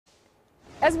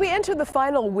As we enter the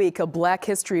final week of Black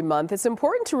History Month, it's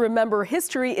important to remember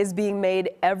history is being made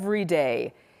every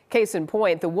day. Case in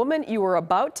point, the woman you are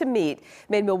about to meet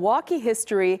made Milwaukee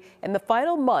history in the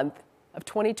final month of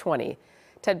 2020.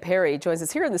 Ted Perry joins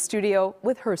us here in the studio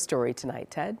with her story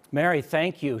tonight. Ted? Mary,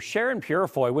 thank you. Sharon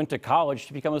Purifoy went to college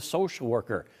to become a social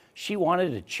worker. She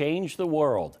wanted to change the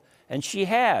world, and she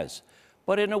has,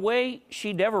 but in a way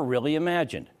she never really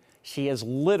imagined. She has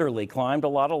literally climbed a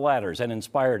lot of ladders and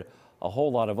inspired a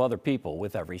whole lot of other people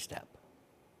with every step.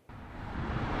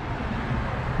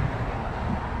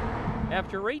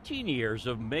 After 18 years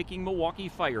of making Milwaukee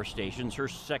fire stations her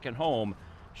second home,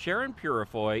 Sharon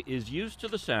Purifoy is used to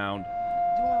the sound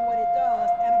doing what it does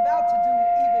and about to do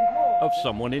even more of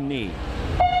someone in need.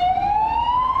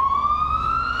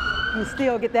 You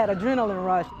still get that adrenaline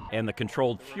rush And the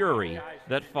controlled fury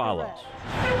that follows.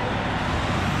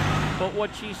 But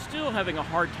what she's still having a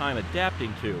hard time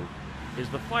adapting to is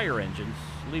the fire engines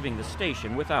leaving the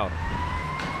station without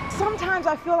her. Sometimes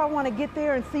I feel I want to get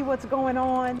there and see what's going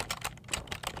on.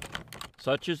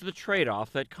 Such is the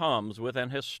trade-off that comes with an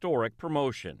historic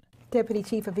promotion. Deputy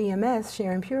Chief of EMS,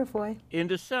 Sharon Purifoy. In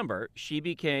December, she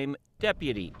became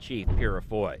Deputy Chief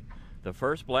Purifoy, the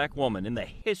first black woman in the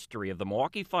history of the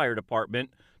Milwaukee Fire Department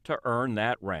to earn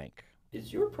that rank.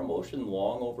 Is your promotion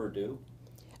long overdue?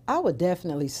 I would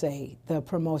definitely say the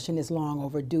promotion is long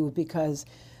overdue because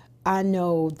I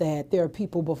know that there are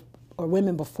people or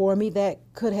women before me that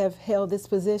could have held this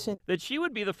position. That she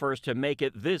would be the first to make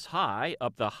it this high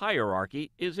up the hierarchy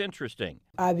is interesting.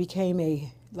 I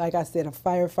became like I said, a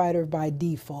firefighter by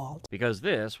default. Because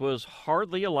this was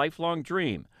hardly a lifelong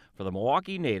dream for the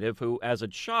Milwaukee native who, as a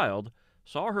child,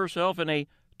 saw herself in a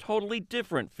totally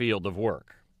different field of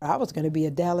work. I was going to be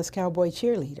a Dallas Cowboy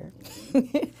cheerleader.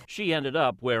 She ended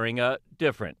up wearing a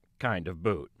different kind of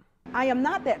boot. I am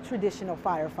not that traditional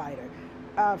firefighter.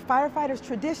 Firefighters'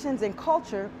 traditions and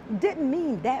culture didn't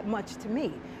mean that much to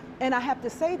me. And I have to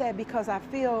say that because I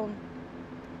feel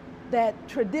that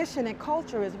tradition and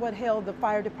culture is what held the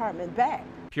fire department back.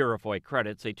 Purifoy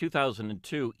credits a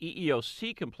 2002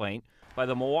 EEOC complaint by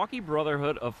the Milwaukee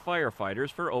Brotherhood of Firefighters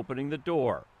for opening the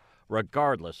door.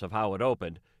 Regardless of how it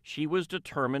opened, she was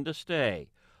determined to stay,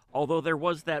 although there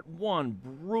was that one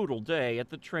brutal day at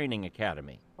the training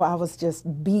academy. I was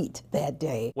just beat that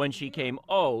day. When she came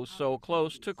oh so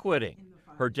close to quitting,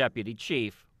 her deputy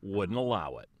chief wouldn't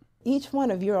allow it. Each one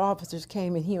of your officers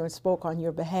came in here and spoke on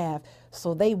your behalf,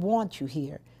 so they want you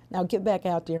here. Now get back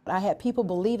out there. I had people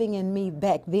believing in me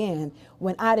back then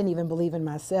when I didn't even believe in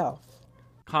myself.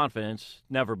 Confidence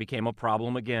never became a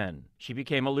problem again. She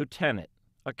became a lieutenant,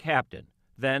 a captain,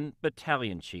 then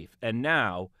battalion chief, and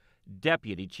now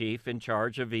deputy chief in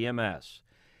charge of EMS.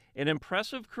 An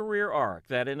impressive career arc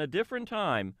that in a different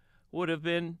time would have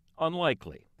been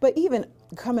unlikely. But even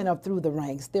coming up through the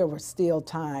ranks, there were still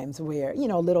times where,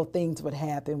 little things would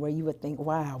happen where you would think,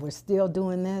 wow, we're still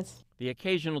doing this. The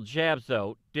occasional jabs,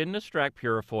 though, didn't distract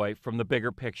Purifoy from the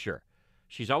bigger picture.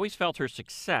 She's always felt her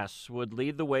success would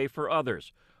lead the way for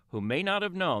others who may not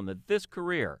have known that this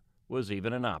career was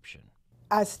even an option.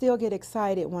 I still get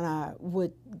excited when I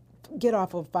would get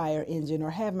off a fire engine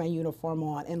or have my uniform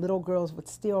on and little girls would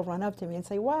still run up to me and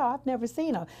say, wow, I've never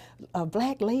seen a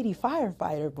black lady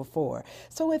firefighter before.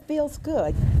 So it feels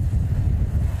good.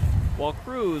 While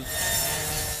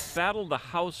crews battled the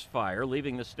house fire,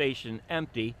 leaving the station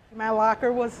empty, My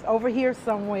locker was over here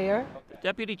somewhere. the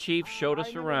deputy chief showed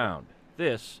us around.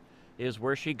 This is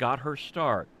where she got her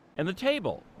start. And the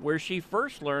table where she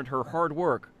first learned her hard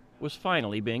work was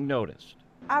finally being noticed.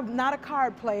 I'm not a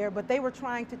card player, but they were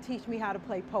trying to teach me how to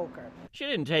play poker. She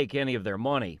didn't take any of their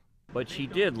money, but she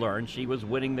did learn she was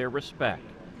winning their respect.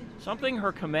 Something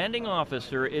her commanding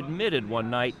officer admitted one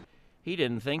night he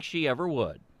didn't think she ever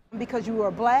would. Because you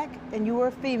were black and you were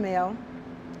a female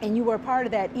and you were part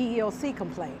of that EEOC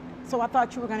complaint. So I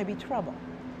thought you were going to be trouble.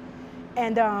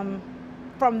 And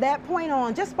from that point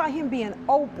on, just by him being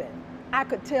open, I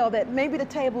could tell that maybe the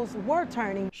tables were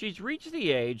turning. She's reached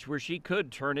the age where she could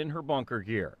turn in her bunker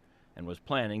gear and was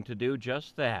planning to do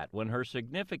just that when her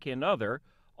significant other,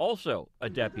 also a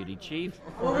deputy chief,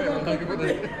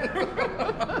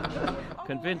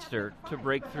 convinced her to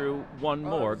break through one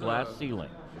more glass ceiling.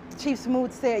 Chief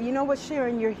Smoot said, you know what,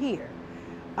 Sharon, you're here.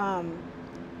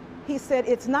 He said,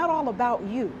 it's not all about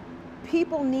you.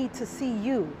 People need to see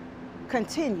you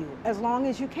continue as long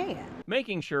as you can.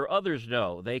 Making sure others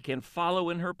know they can follow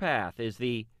in her path is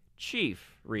the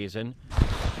chief reason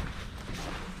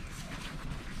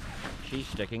she's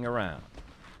sticking around.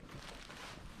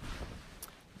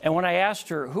 And when I asked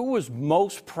her who was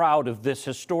most proud of this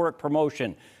historic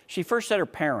promotion, she first said her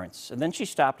parents, and then she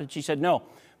stopped and she said, no,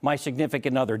 my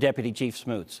significant other, Deputy Chief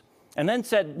Smoots, and then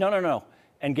said, no,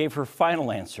 and gave her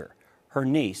final answer, her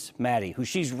niece, Maddie, who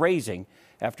she's raising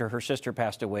after her sister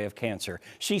passed away of cancer.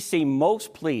 She seemed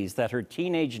most pleased that her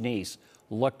teenage niece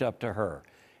looked up to her.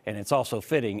 And it's also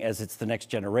fitting, as it's the next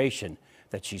generation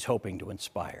that she's hoping to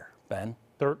inspire. Ben?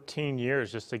 13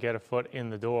 years just to get a foot in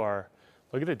the door.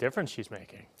 Look at the difference she's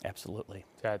making. Absolutely.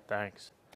 Ted, thanks.